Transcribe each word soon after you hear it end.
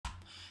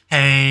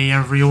Hey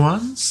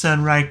everyone,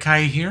 Sunrai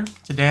Kai here.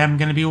 Today I'm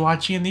going to be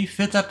watching the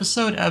 5th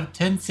episode of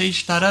Tensei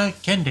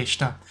shitara, Ken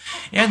Deshita.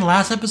 And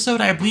last episode,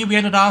 I believe we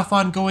ended off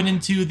on going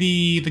into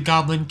the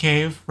goblin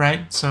cave,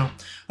 right? So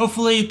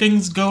hopefully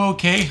things go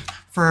okay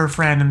for our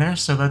friend in there.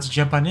 So let's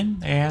jump on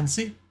in and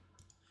see.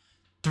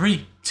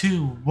 3,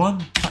 2,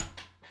 1, cut.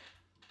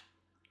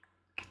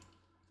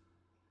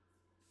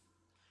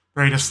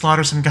 Ready to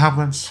slaughter some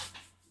goblins.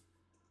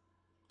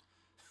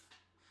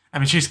 I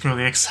mean, she's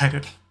clearly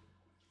excited.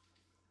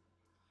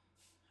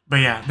 But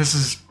yeah, this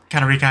is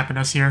kind of recapping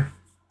us here.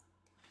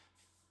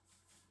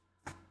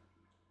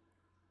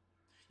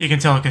 You can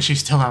tell because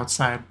she's still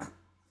outside.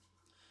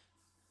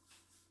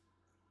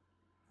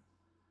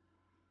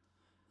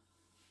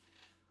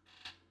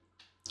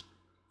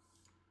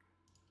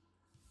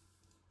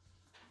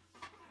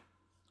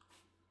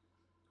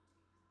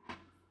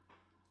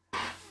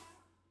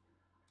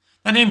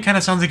 That name kind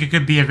of sounds like it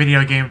could be a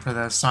video game for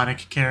the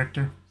Sonic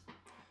character.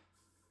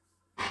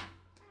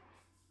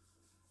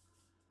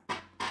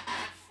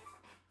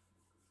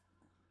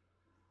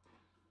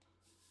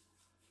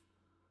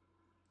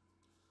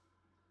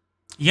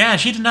 Yeah,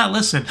 she did not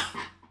listen.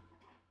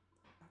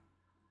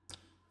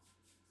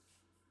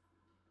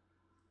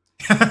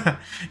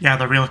 Yeah,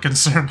 the real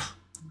concern.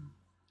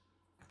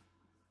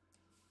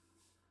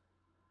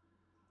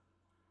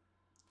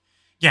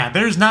 Yeah,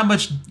 there's not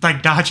much,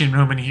 like, dodging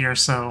room in here,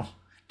 so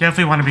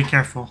definitely want to be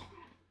careful.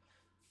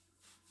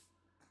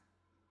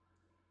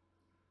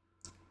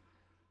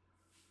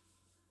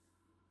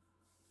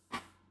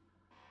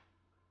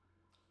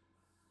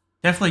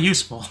 Definitely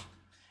useful.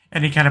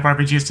 Any kind of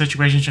RPG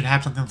situation should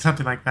have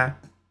something like that.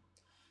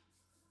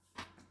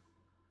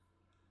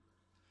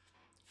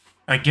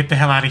 Get the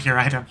hell out of here,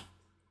 item,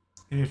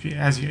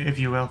 if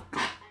you will.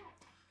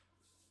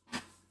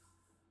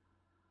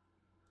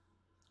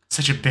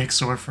 Such a big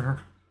sword for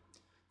her.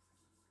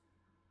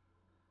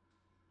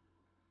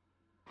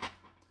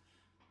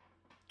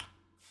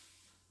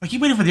 I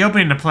keep waiting for the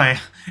opening to play.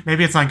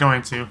 Maybe it's not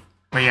going to,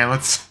 but yeah,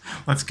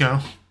 let's go.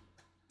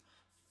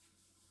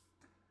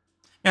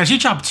 Yeah, she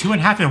chopped 2 in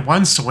half in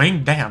one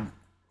swing? Damn.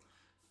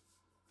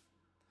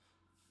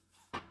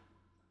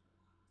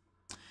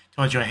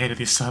 Told you I hated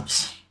these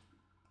subs.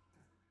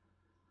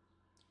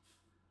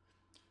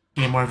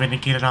 Being more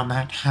vindicated on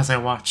that as I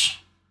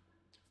watch.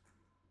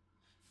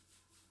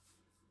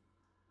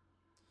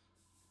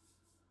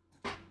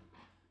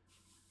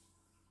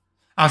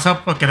 Oh,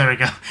 so, okay, there we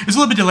go. It's a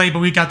little bit delayed, but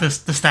we got the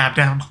stab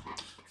down.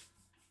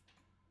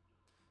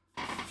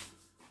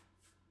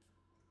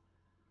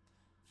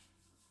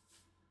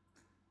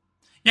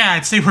 Yeah,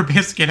 I'd say we're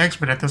basically an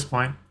expert at this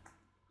point.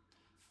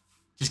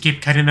 Just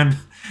keep cutting them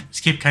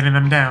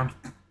down.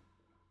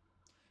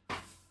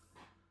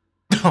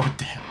 Oh,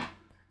 damn.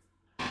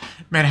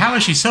 Man, how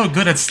is she so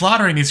good at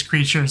slaughtering these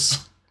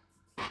creatures?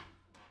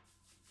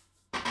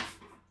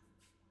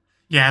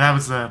 Yeah, that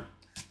was I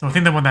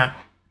think the one that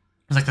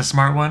was like the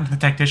smart one, the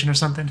tactician or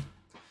something.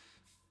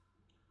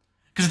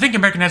 Because I think I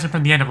recognized him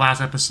from the end of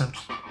last episode.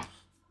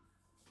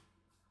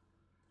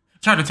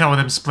 It's hard to tell with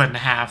him split in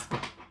half,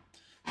 but...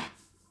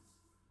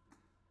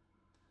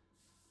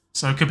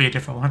 So it could be a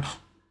different one.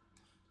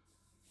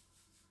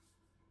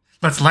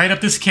 Let's light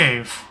up this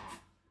cave.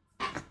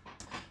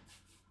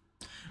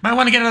 Might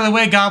want to get out of the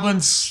way,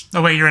 goblins.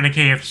 Oh wait, you're in a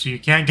cave, so you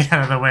can't get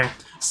out of the way.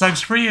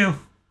 Sucks for you.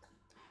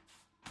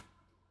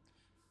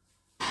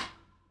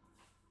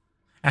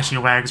 As she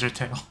wags her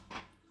tail.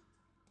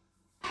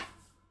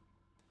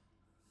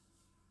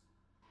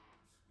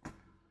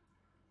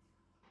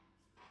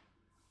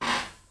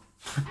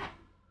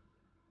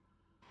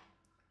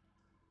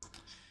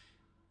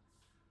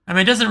 I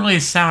mean, it doesn't really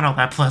sound all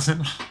that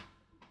pleasant.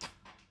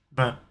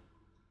 But...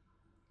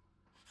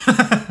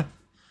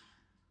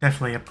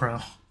 definitely a pro.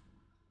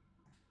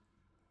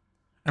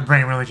 A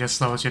brain really just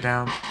slows you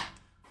down.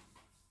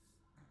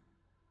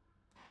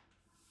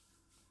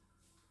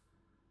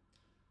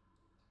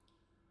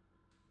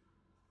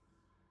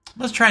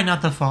 Let's try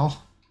not to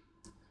fall.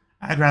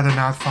 I'd rather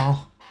not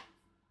fall.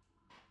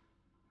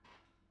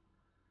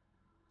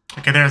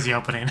 Okay, there's the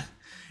opening.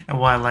 And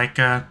what, like,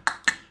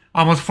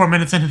 almost 4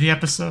 minutes into the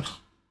episode?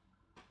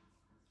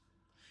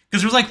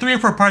 Because there was like 3 or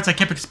 4 parts I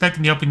kept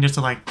expecting the opening just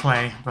to, like,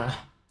 play, but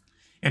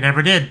it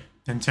never did,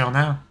 until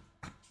now.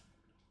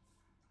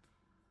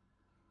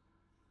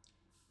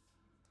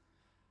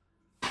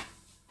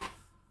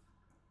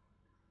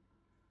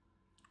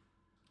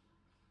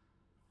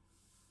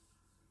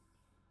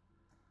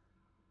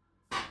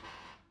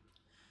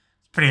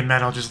 Pretty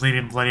metal, just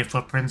leaving bloody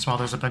footprints while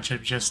there's a bunch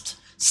of just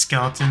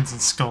skeletons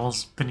and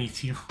skulls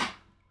beneath you.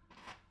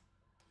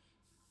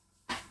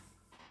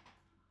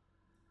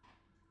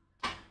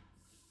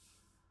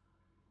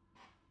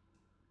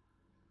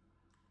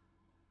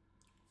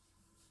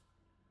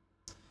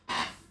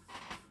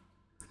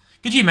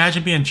 Could you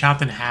imagine being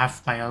chopped in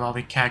half by a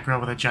lovely cat girl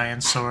with a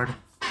giant sword?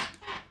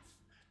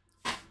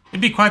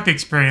 It'd be quite the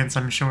experience,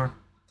 I'm sure.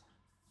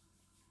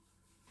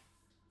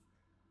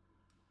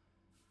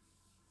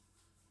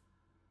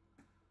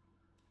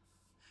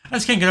 I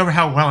just can't get over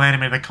how well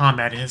animated the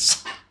combat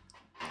is.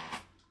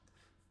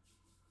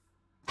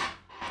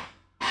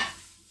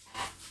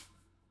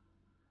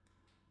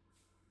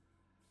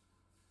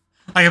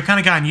 Like, I've kind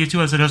of gotten used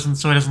to it so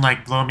it doesn't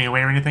like blow me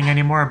away or anything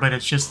anymore, but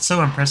it's just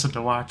so impressive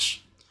to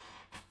watch.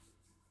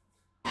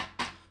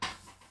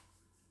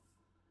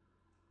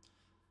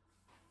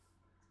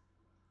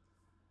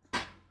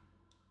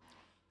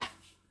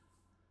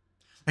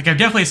 Like, I've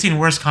definitely seen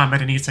worse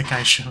combat in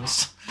isekai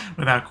shows,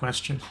 without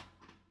question.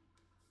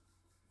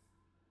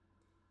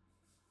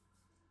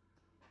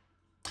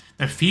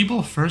 The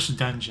Feeble First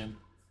Dungeon.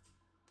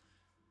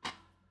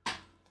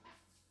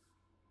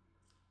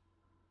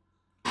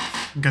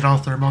 Good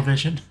old thermal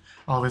vision.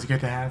 Always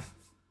good to have.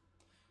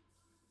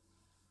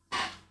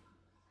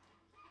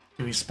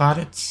 Do we spot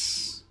it?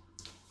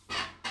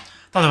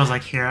 Thought it was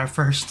like here at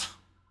first.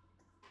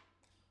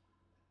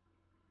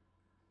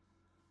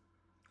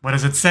 What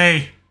does it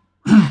say?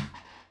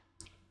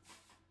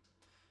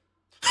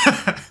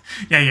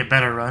 Yeah, you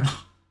better run.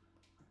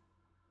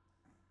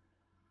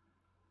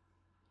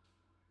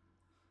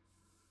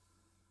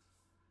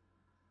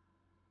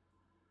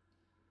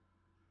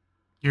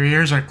 Your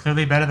ears are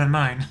clearly better than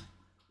mine.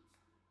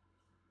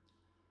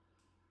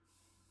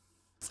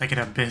 It's like an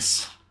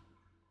abyss.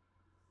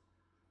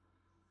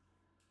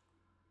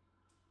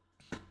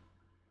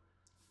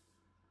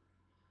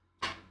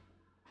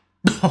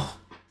 Oh,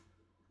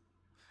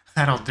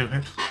 that'll do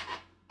it.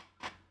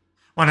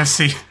 Want to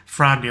see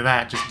Fran do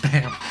that? Just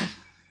bam.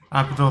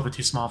 I'm a little bit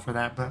too small for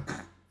that, but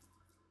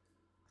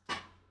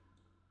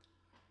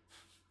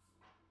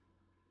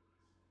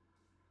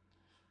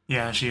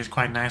yeah, she is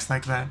quite nice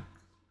like that.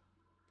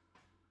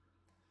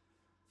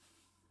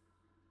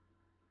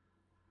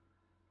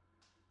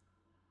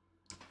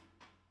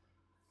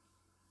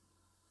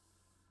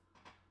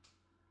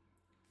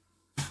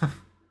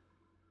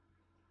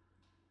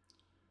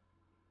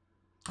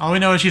 All we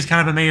know is she's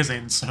kind of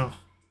amazing, so.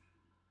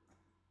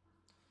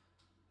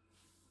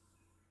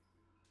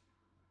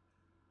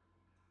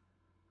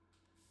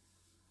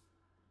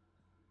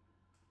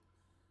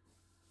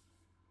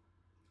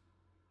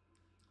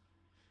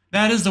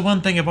 That is the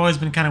one thing I've always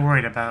been kind of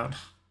worried about.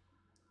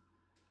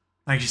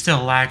 Like, she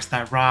still lacks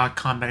that raw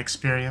combat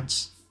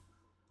experience.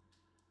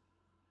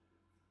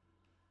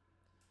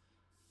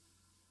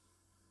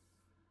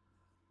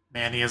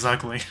 Man, he is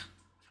ugly.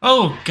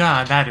 Oh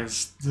god,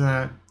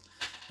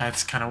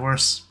 that's kind of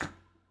worse.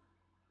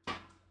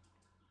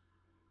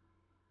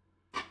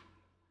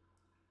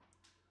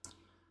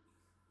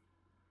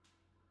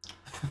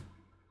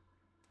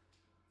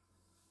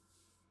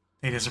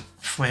 They just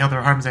flail their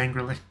arms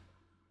angrily.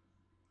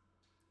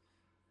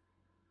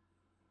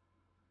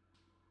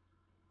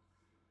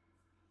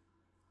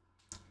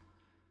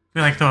 We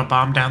like throw a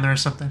bomb down there or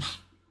something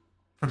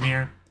from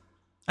here.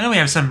 I know we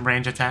have some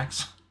range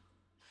attacks.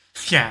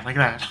 Yeah, like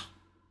that.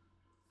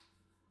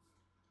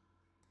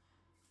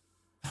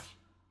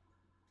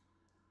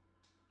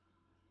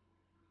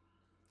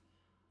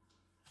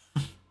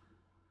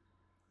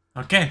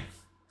 Okay.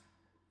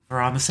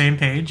 We're on the same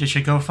page. It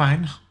should go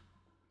fine.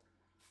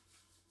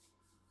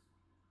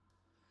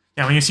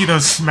 Yeah, when you see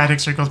those magic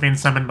circles being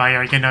summoned by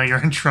her, you know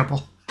you're in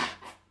trouble.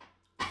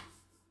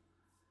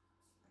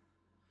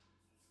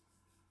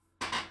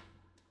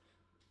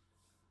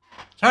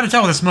 It's hard to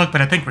tell with the smoke,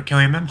 but I think we're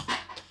killing them.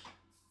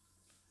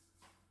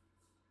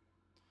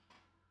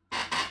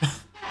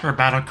 Her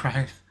battle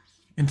cry.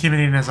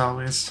 Intimidating as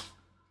always.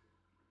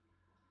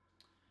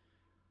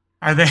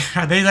 Are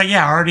they like,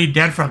 yeah, already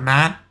dead from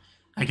that?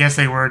 I guess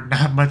they were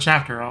not much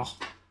after all.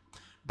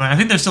 But I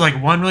think there's still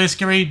like one really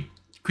scary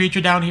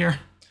creature down here.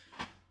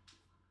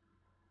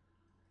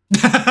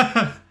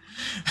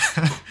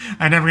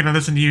 I'm never gonna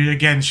listen to you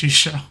again,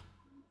 Shisho.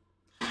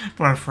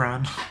 Poor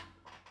Fran.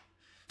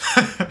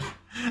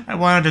 I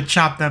wanted to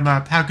chop them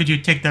up. How could you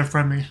take that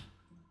from me?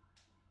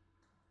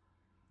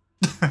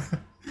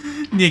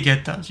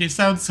 Nigeta, she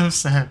sounds so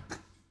sad.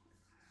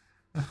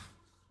 Well,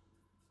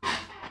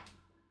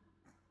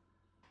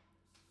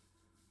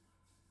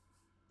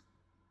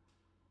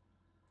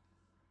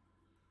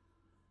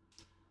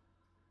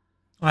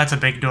 that's a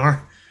big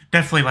door.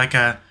 Definitely like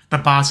the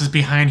boss is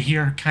behind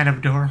here kind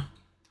of door.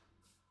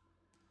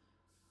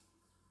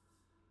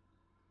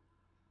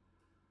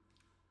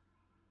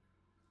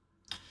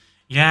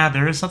 Yeah,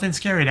 there is something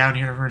scary down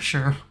here for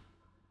sure.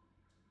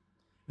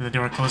 And the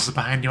door closes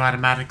behind you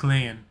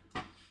automatically and...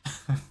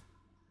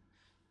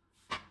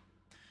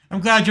 I'm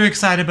glad you're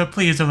excited, but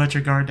please don't let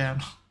your guard down.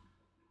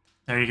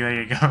 There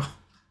you go.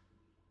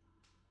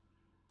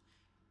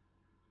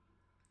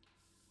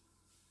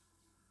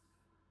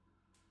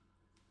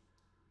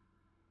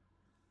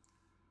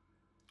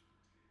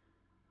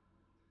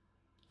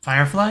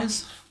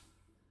 Fireflies?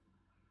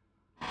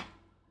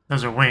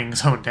 Those are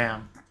wings, oh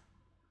damn.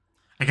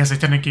 I guess they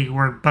technically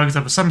were bugs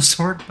of some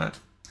sort, but...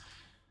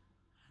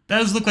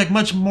 does look like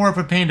much more of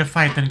a pain to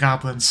fight than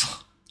goblins.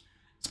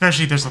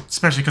 Especially because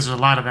there's a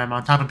lot of them,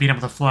 on top of being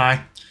able to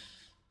fly.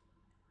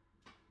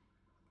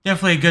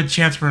 Definitely a good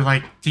chance for,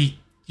 like,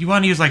 you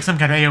want to use, like, some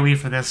kind of AoE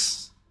for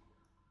this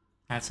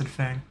acid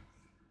fang.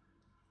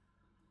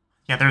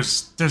 Yeah,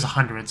 there's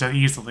hundreds,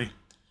 easily.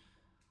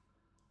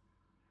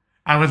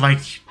 I would,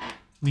 like,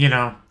 you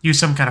know, use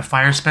some kind of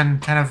fire spin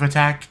kind of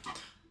attack.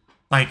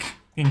 Like,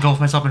 engulf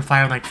myself in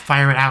fire, like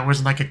fire it outwards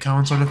in like a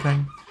cone sort of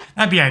thing.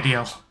 That'd be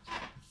ideal.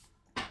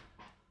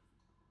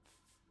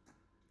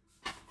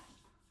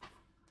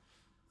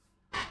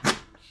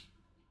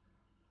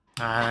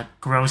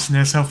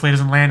 Grossness. Hopefully it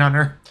doesn't land on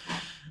her.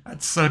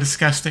 That's so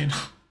disgusting.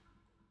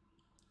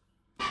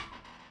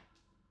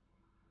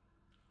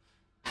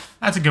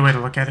 That's a good way to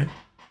look at it.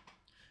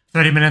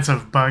 30 minutes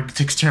of bug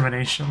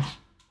extermination.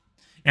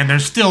 And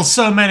there's still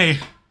so many.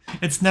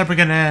 It's never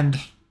gonna end.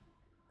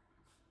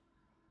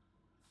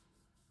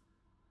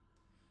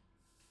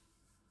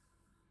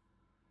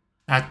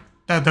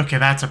 Okay,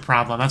 that's a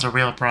problem. That's a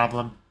real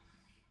problem.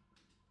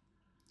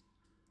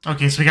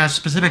 Okay, so we got a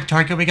specific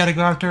target we gotta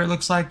go after, it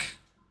looks like.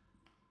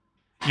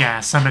 Yeah,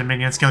 summon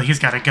minion skill. He's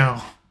gotta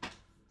go.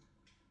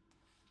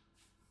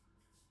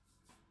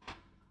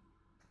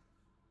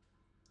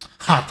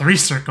 Ah, 3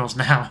 circles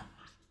now.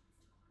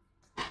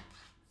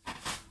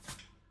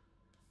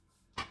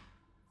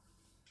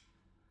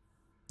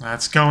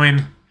 That's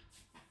going.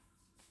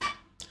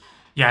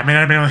 Yeah, I may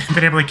not have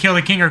been able to kill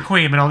the king or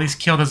queen, but at least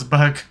kill this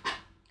bug.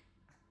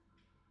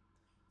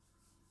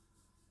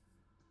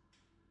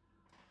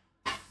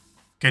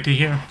 Good to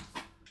hear.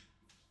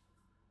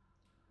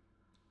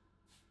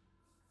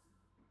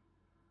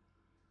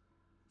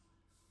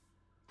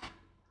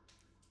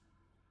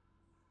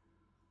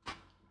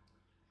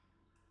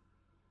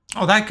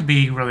 Oh, that could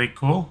be really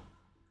cool.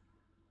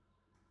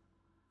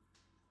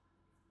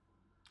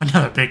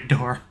 Another big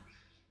door.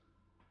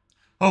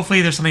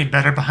 Hopefully there's something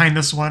better behind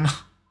this one.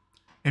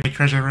 Maybe a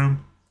treasure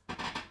room.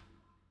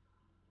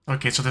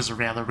 Okay, so there's the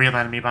real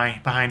enemy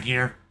behind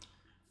here.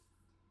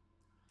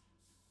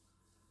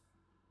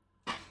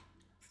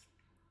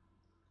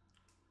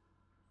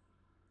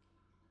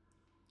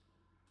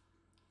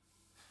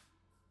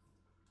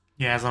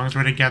 Yeah, as long as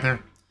we're together,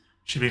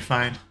 should be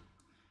fine.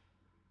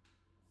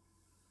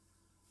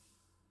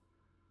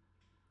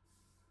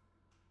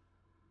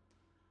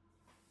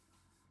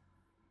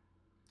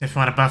 If you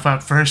want to buff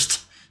up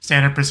first,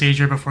 standard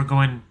procedure before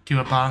going to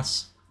a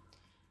boss.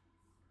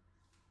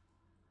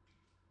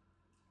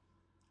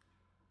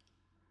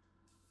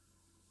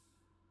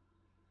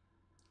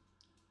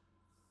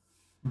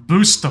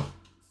 Boosto.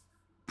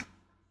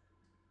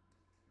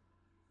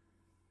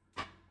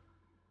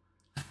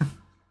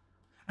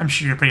 I'm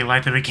sure you're pretty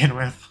light to begin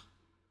with.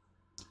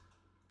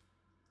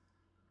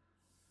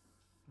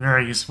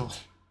 Very useful.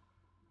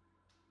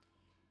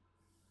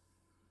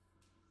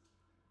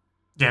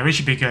 Yeah, we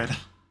should be good.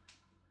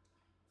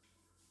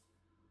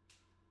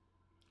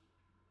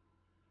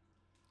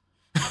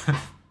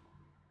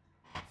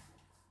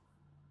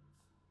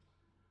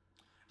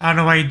 I don't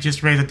know why you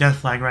just raised a death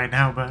flag right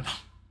now, but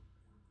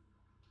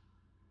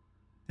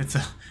it's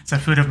a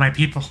food of my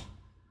people.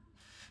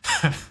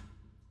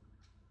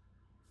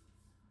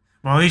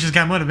 Well, at least she's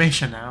got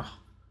motivation now.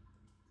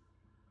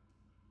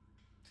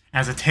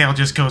 As the tail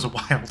just goes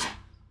wild.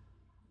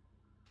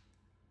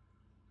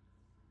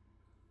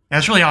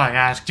 That's really all I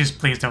ask, just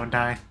please don't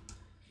die.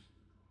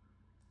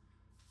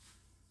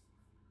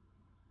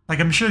 Like,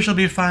 I'm sure she'll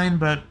be fine,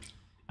 but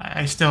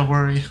I still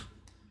worry.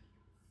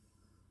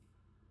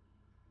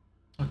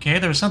 Okay,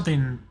 there was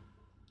something...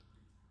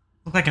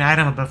 Looked like an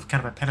item above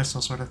kind of a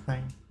pedestal sort of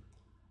thing.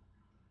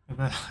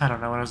 I don't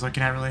know what I was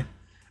looking at, really.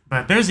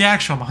 But there's the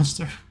actual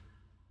monster.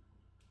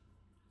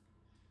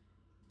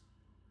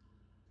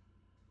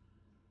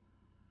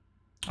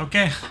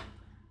 Okay.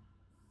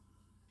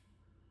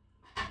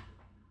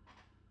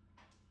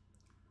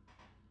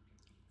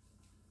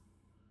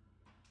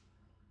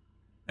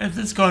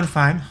 It's going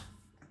fine.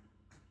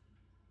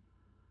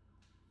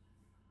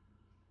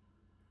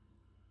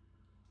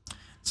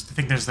 I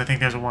think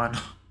there's one.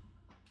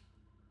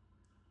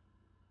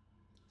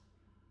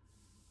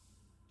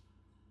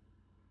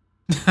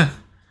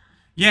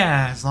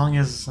 Yeah, as long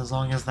as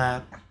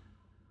that.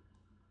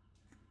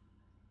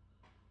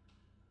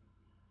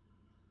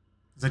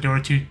 Is the door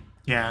too?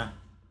 Yeah.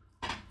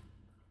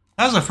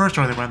 That was the first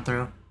door they went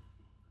through.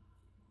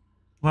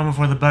 One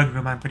before the bug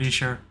room, I'm pretty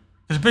sure.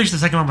 Because I'm pretty sure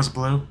the second one was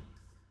blue.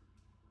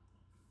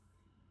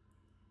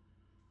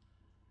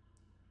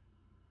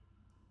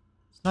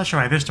 Not sure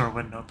why this door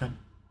wouldn't open.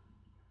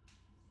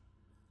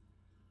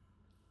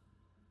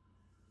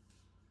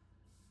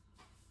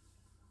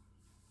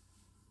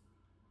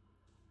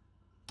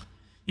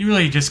 He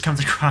really just comes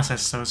across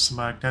as so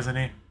smug, doesn't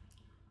he?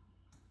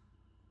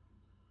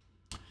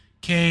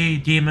 Okay,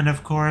 demon,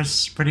 of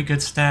course. Pretty good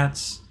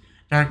stats.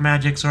 Dark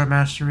magic, sword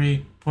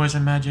mastery,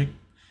 poison magic,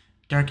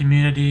 dark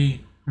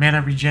immunity,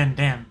 mana regen.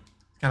 Damn,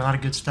 got a lot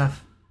of good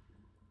stuff.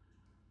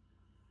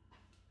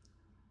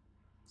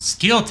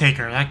 Skill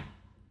taker. That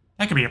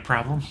could be a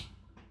problem.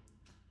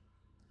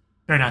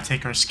 Better not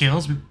take our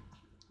skills.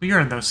 We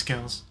earned those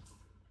skills.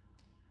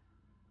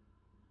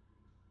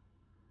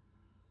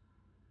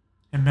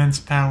 Immense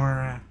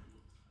power.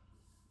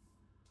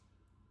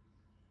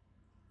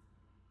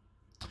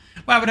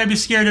 Why would I be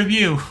scared of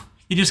you?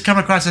 You just come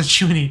across as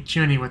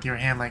chuny with your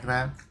hand like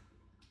that.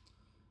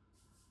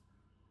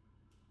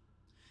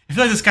 I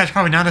feel like this guy's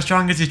probably not as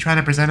strong as he's trying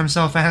to present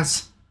himself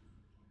as.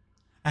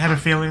 I have a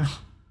feeling.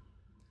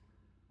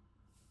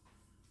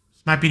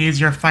 Might be an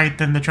easier fight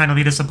than they're trying to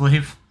lead us to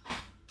believe.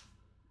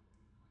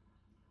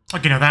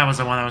 Okay, no, that was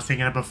the one I was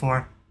thinking of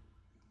before.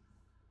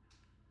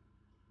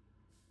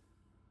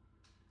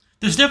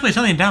 There's definitely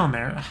something down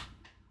there.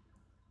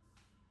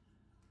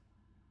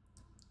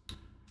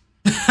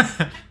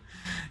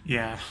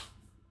 Yeah.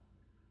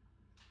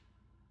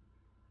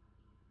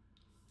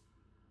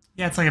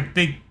 Yeah, it's like a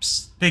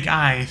big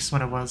eye is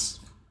what it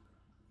was.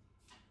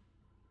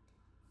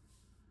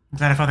 I'm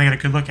glad I finally got a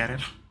good look at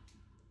it.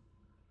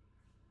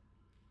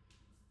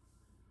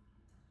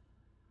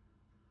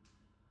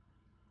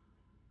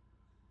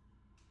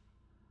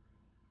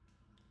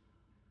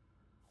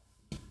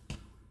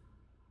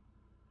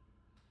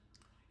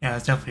 Yeah,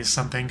 there's definitely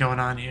something going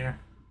on here.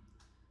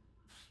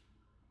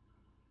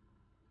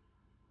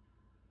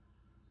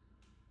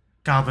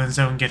 Goblins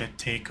don't get a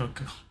take.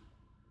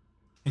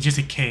 It's just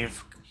a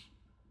cave.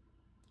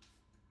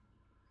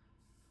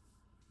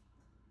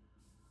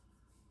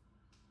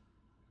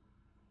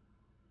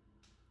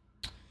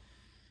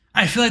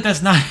 I feel like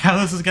that's not how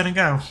this is gonna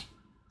go.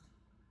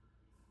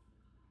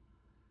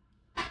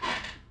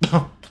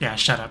 Oh, yeah,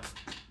 shut up.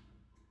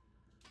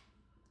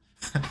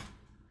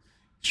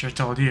 Sure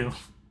told you.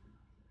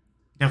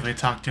 Definitely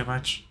talk too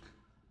much.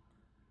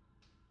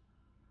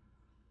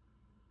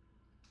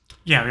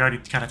 Yeah, we already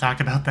kind of talked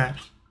about that.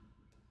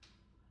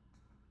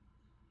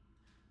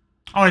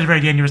 Always very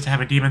dangerous to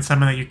have a demon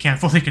summon that you can't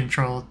fully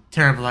control.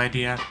 Terrible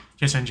idea,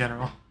 just in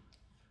general.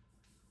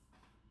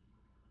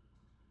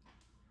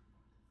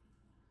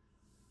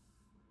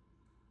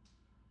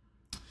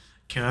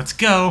 Okay, let's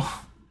go.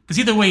 Because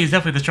either way, he's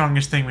definitely the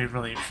strongest thing we've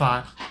really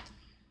fought.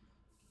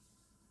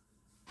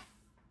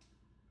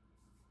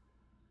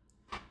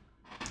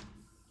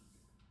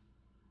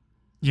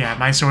 Yeah,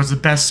 my sword's the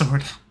best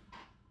sword.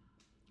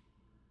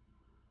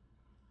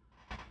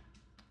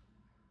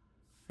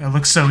 It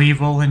looks so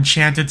evil.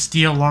 Enchanted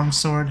steel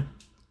longsword.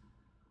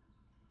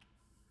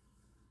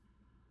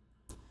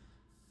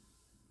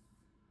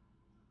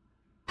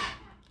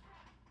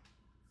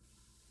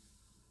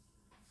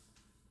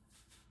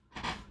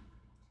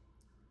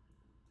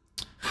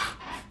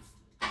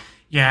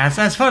 Yeah, it's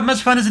as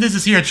much fun as it is to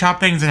see her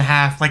chop things in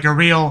half, like a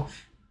real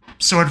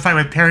sword fight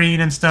with parrying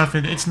and stuff.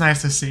 It's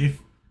nice to see.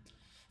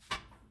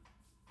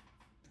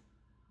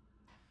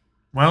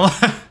 Well,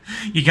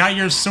 you got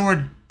your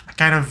sword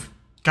kind of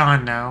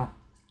gone now.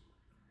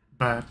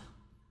 But,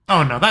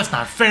 oh no, that's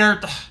not fair.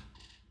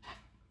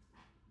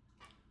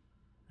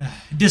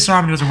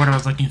 Disarmed was the word I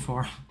was looking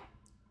for.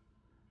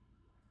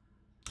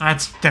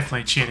 That's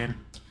definitely cheating.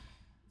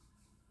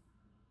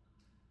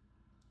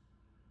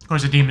 Of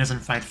course, a demon doesn't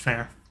fight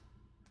fair.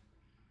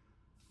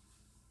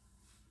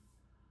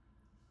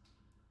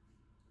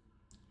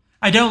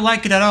 I don't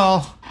like it at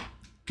all.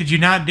 Could you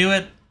not do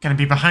it? Gonna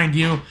be behind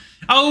you.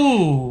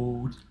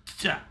 Oh!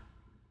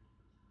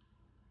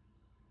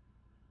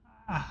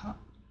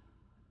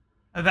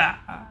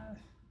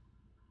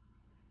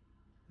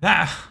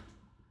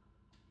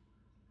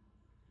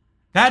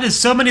 That is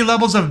so many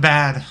levels of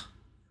bad.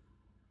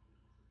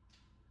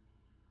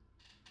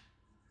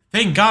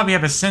 Thank God we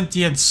have a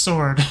sentient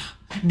sword.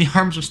 And the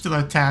arms are still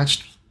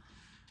attached.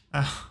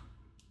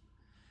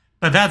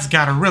 But that's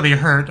gotta really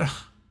hurt.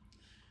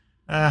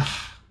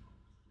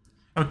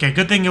 Okay,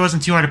 good thing it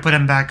wasn't too hard to put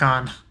him back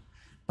on.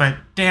 But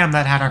damn,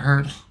 that had to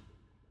hurt.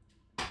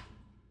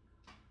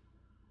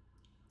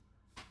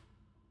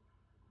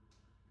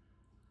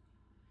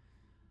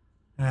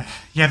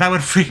 Yeah, that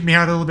would freak me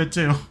out a little bit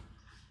too.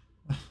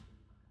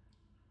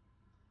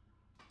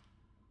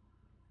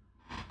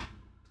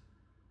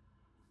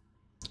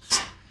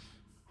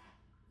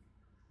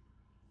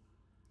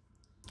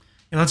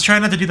 Yeah, let's try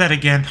not to do that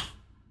again.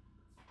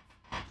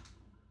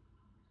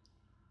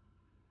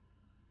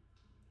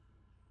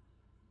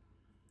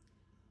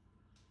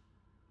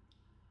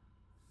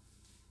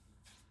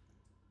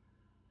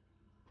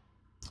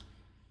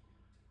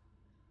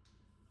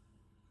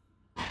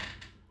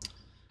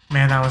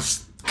 Man, that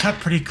was cut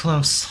pretty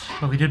close,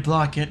 but we did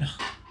block it.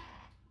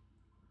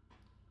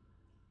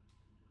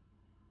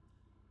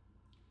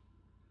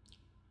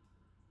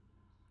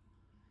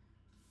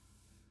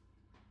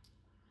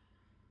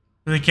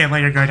 Really can't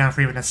let your guard down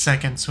for even a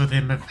second with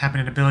him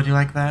having an ability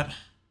like that.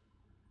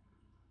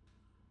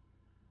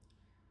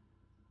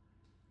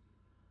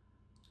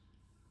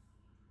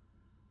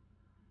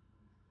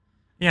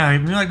 Yeah, I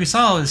mean, like we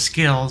saw all his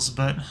skills,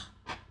 but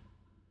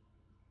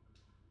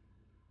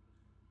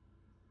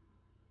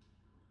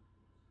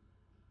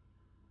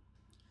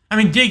I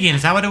mean, digging,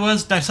 is that what it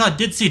was?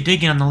 Did see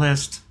digging on the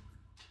list.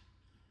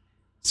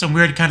 Some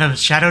weird kind of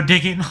shadow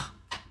digging.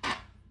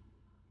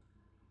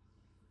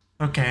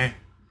 Okay.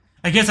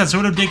 I guess that's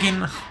sort of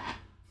digging. At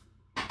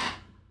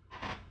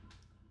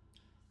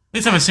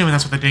least I'm assuming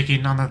that's what the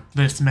digging on the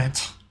list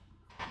meant.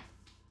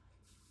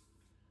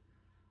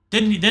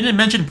 Didn't it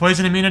mention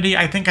poison immunity?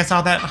 I think I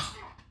saw that.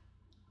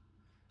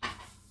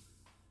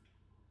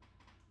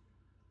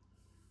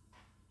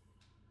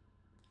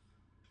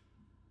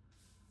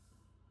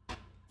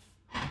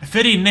 A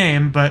fitting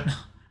name, but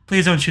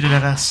please don't shoot it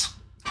at us.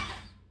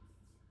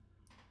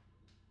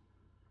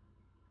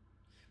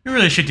 You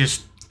really should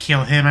just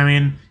kill him. I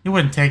mean, it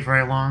wouldn't take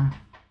very long.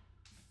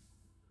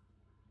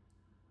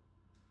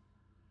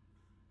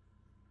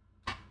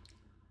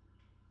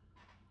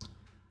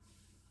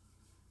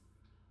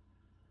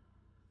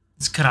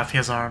 Let's cut off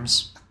his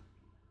arms.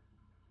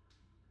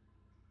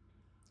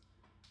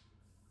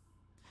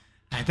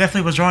 I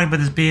definitely was wrong about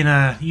this being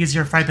a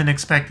easier fight than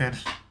expected.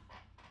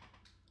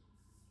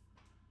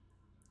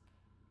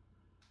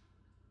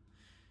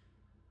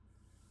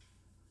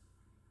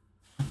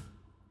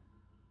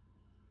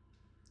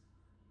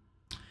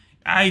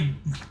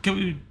 Can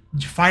we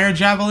fire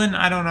javelin?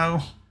 I don't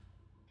know.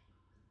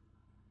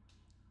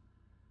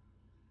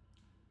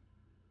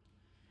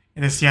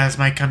 This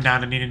might come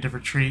down to needing to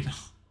retreat.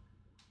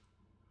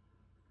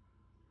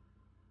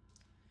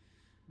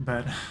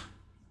 But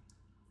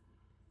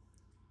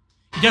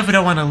you definitely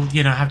don't want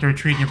to, have to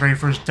retreat in your very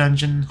first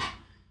dungeon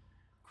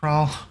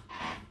crawl.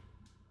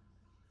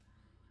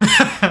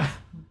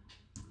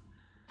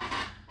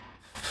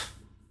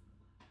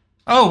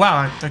 Oh,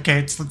 wow.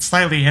 Okay, let's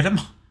slightly hit him.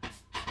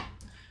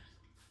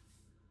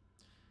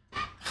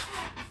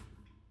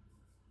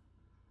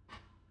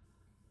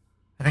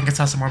 I think I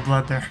saw some more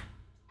blood there.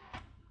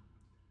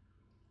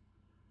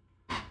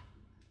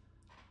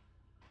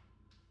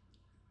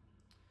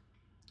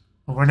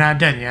 But we're not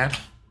dead yet.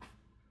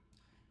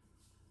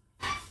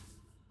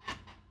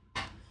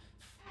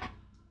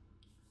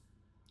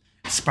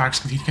 Sparks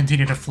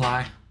continue to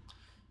fly.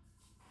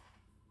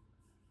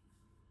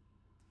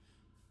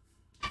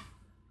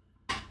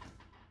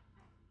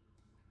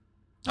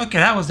 Okay,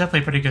 that was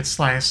definitely a pretty good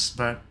slice,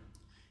 but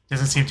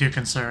doesn't seem too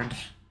concerned.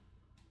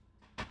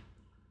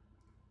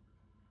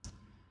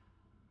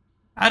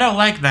 I don't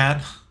like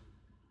that.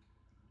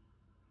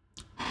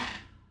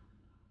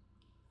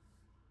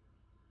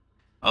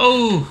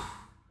 Oh!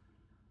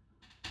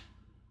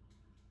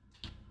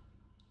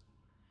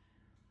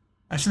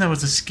 I think that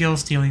was a skill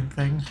stealing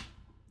thing.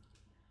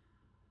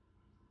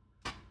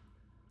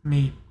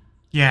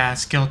 Yeah,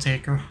 skill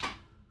taker.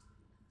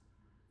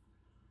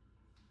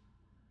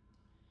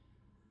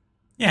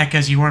 Yeah,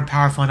 because you weren't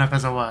powerful enough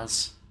as it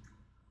was.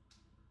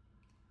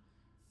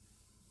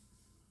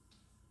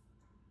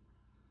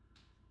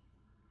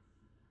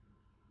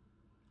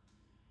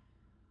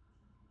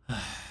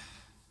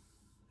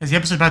 Is the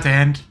episode about to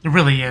end? It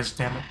really is,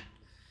 damn it.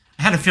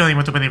 I had a feeling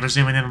with the way they were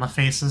zooming in on the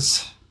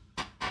faces.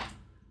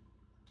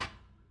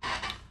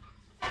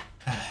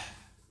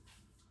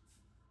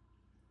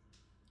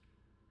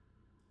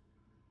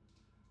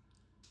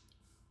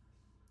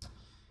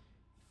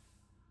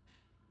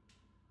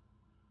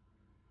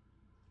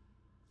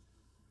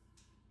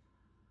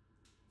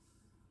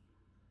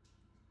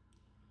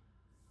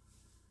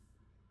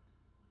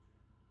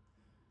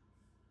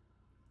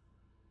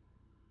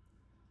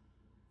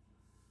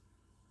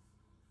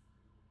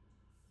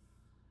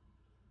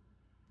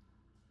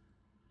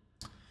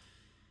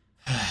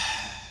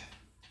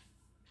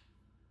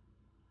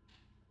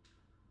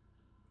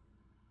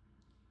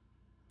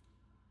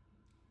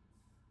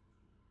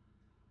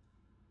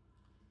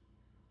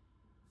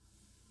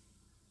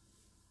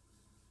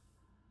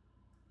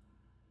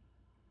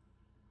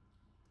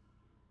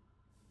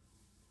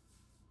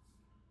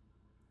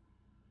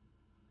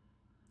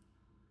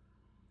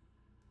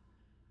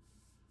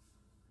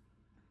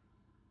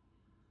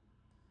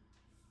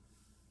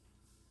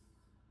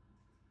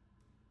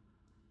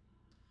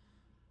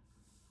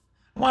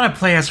 I want to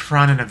play as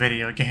Fran in a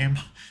video game.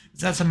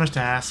 Is that so much to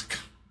ask?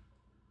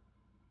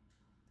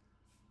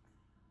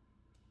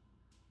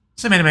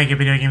 Somebody make a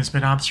video game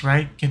spin-offs,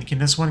 right? Can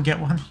this one get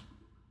one?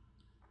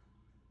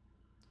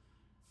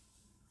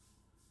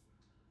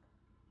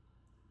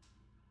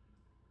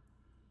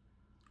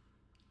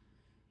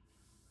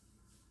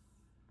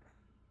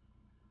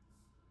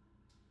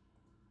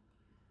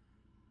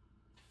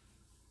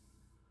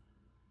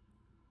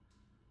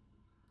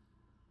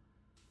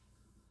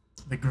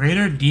 The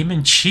greater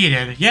demon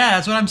cheated. Yeah,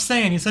 that's what I'm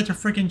saying. He's such a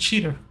freaking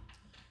cheater.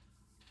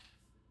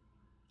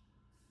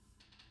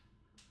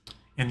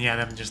 And yeah,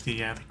 then just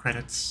the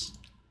credits.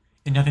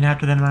 And nothing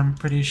after them, I'm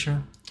pretty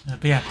sure.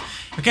 But yeah.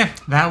 Okay,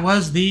 that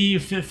was the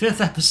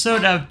fifth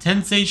episode of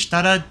Tensei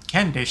shitara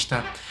Ken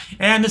Deshita.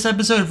 And this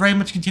episode very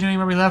much continuing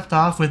where we left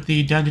off with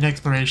the dungeon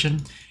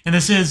exploration. And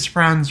this is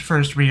Fran's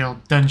first real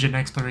dungeon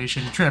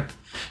exploration trip.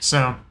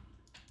 So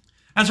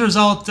as a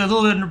result, a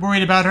little bit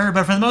worried about her,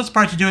 but for the most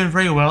part, she's doing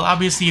very well.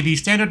 Obviously, the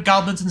standard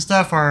goblins and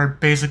stuff are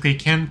basically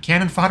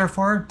cannon fodder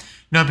for her.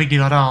 No big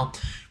deal at all,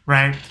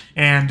 right?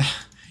 And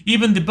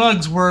even the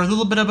bugs were a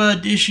little bit of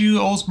an issue,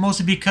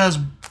 mostly because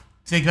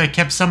they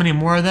kept summoning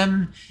more of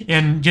them,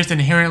 and just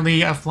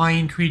inherently a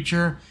flying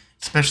creature,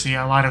 especially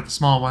a lot of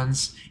small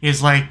ones,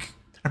 is like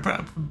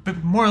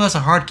more or less a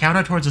hard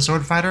counter towards a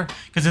sword fighter,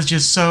 because it's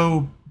just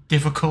so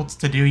difficult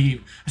to do.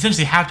 You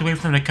essentially have to wait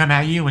for them to come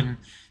at you, and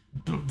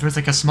there's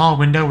like a small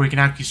window where you can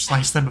actually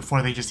slice them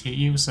before they just hit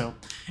you, so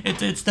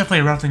it's definitely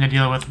a rough thing to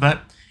deal with,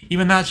 but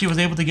even that she was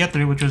able to get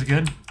through, which was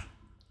good.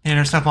 And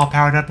her stuff all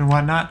powered up and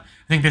whatnot.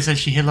 I think they said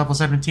she hit level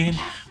 17,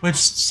 which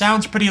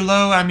sounds pretty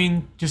low. I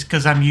mean, just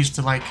because I'm used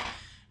to like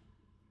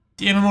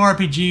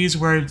MMORPGs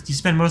where you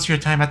spend most of your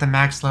time at the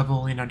max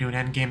level, you know, doing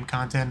endgame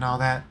content and all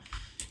that.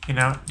 You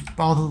know,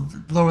 all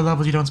the lower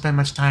levels you don't spend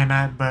much time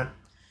at, but,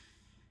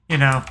 you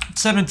know,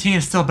 17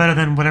 is still better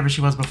than whatever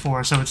she was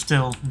before, so it's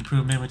still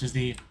improvement, which is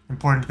the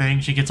important thing.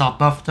 She gets all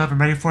buffed up and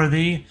ready for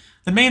the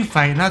main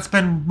fight, and that's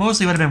been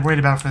mostly what I've been worried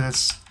about for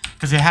this,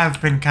 because they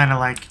have been kind of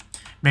like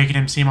making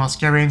him seem all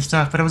scary and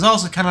stuff, but I was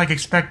also kind of like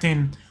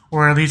expecting,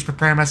 or at least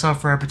preparing myself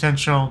for a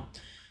potential,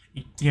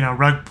 you know,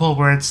 rug pull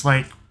where it's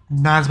like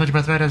not as much of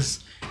a threat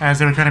as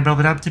they were trying to build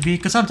it up to be,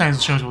 because sometimes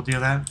the shows will do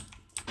that.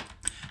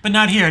 But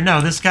not here.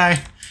 No, this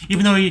guy,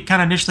 even though he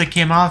kind of initially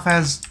came off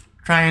as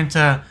trying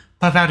to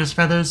puff out his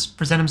feathers,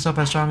 present himself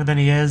as stronger than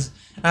he is,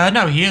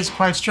 no, he is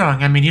quite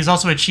strong. I mean, he's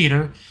also a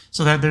cheater,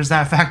 so that there's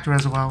that factor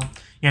as well.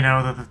 You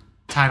know, the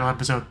title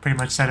episode pretty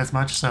much said as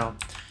much, so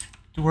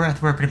we're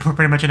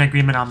pretty much in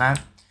agreement on that.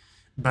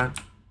 But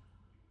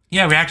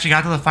yeah, we actually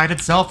got to the fight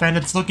itself, and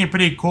it's looking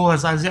pretty cool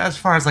as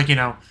far as, like, you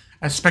know,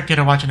 a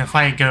spectator watching a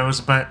fight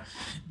goes. But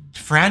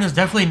Fran is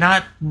definitely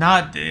not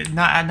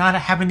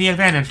having the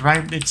advantage,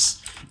 right?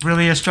 It's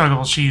really a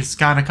struggle. She's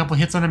gotten a couple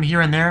hits on him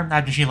here and there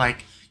after she,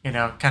 like, you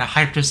know, kind of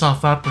hyped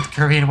herself up with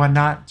Curry and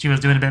whatnot. She was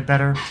doing a bit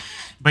better.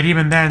 But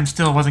even then,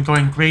 still wasn't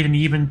going great, and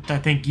he even, I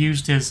think,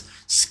 used his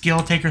skill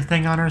taker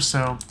thing on her,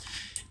 so,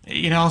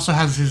 you know, also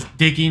has his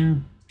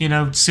digging, you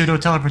know,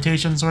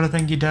 pseudo-teleportation sort of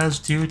thing he does,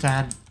 too, to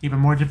add even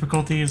more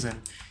difficulties, and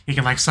he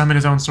can, like, summon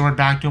his own sword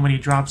back to him when he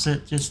drops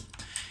it. Just,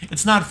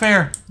 it's not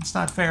fair. It's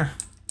not fair.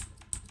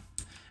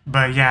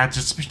 But yeah,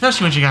 just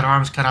especially when she got her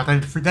arms cut off,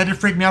 that did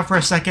freak me out for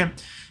a second,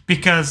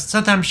 because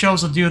sometimes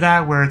shows will do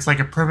that where it's like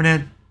a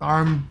permanent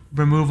arm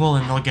removal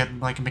and they'll get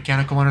like a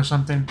mechanical one or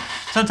something.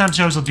 Sometimes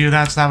shows will do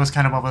that, so that was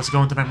kind of what was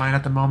going through my mind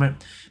at the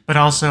moment. But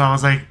also I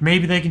was like,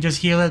 maybe they can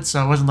just heal it, so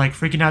I wasn't like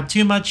freaking out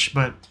too much,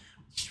 but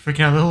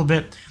freaking out a little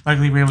bit.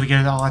 Luckily we were able to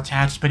get it all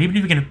attached, but even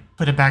if we can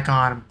put it back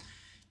on,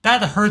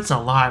 that hurts a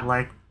lot.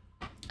 Like,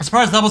 as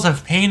far as levels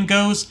of pain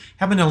goes,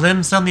 having a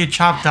limb suddenly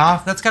chopped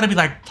off, that's got to be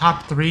like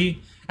top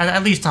 3,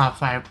 at least top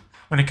 5,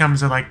 when it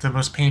comes to like the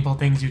most painful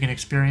things you can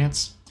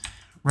experience,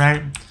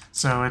 right?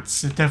 So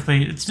it's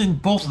in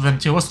both of them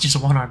too. It's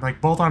just one arm.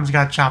 Like, both arms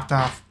got chopped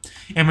off.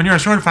 And when you're a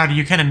sword fighter,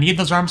 you kind of need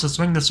those arms to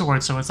swing the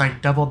sword, so it's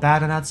like double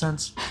bad in that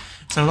sense.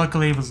 So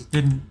luckily it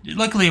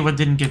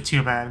didn't get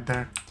too bad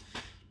there.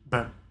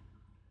 But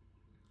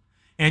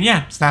and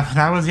yeah, so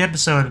that was the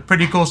episode.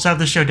 Pretty cool stuff.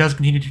 This show does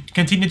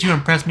continue to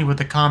impress me with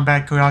the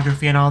combat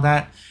choreography and all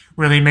that.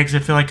 Really makes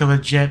it feel like a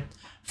legit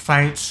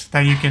fight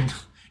that you can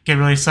get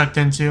really sucked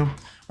into,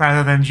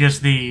 rather than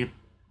just the,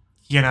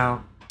 you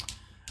know,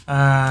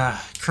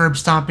 curb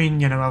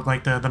stomping, you know, of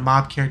like the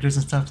mob characters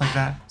and stuff like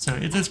that. So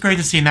it's great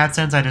to see in that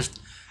sense.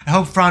 I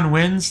hope Fran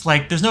wins.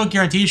 Like, there's no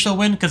guarantee she'll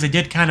win, because they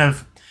did kind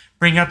of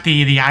bring up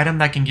the item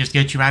that can just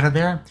get you out of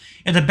there.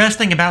 And the best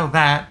thing about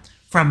that,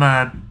 from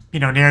a, you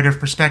know, narrative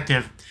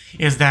perspective,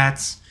 is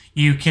that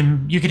you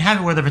can have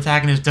it where the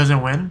protagonist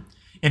doesn't win,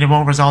 and it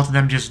won't result in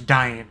them just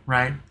dying,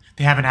 right?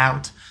 They have an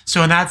out.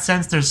 So in that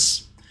sense,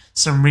 there's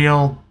some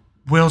real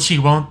will she,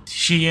 won't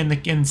she, in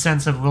the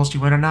sense of will she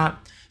win or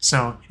not.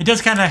 So it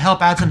does kind of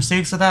help add some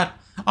stakes to that,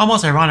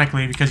 almost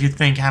ironically, because you'd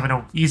think having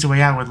an easy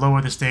way out would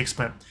lower the stakes,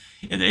 but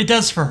it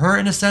does for her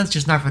in a sense,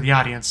 just not for the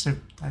audience,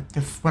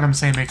 if what I'm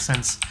saying makes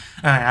sense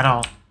at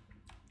all.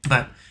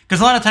 But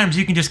because a lot of times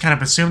you can just kind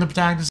of assume the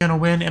protagonist is going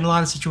to win in a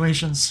lot of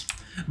situations,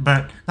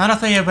 but not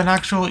if they have an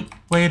actual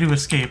way to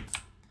escape.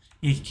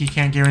 You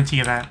can't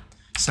guarantee that.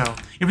 So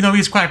even though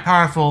he's quite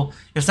powerful,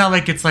 it's not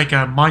like it's like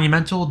a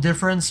monumental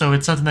difference, so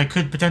it's something that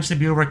could potentially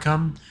be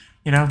overcome,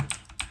 you know,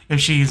 if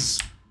she's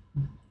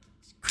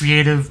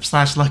creative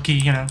 / lucky,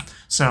 you know.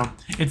 So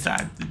it's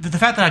the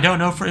fact that I don't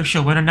know if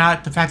she'll win or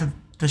not, the fact that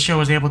the show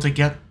was able to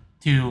get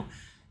to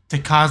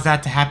cause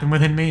that to happen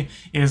within me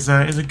is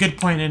a good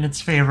point in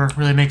its favor.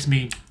 Really makes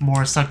me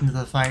more sucked into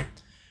the fight,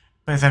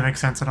 but if that makes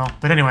sense at all.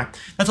 But anyway,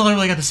 that's all I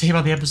really got to say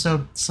about the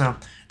episode. So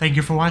thank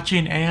you for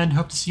watching, and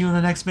hope to see you in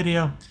the next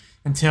video.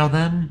 Until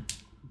then,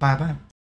 bye bye.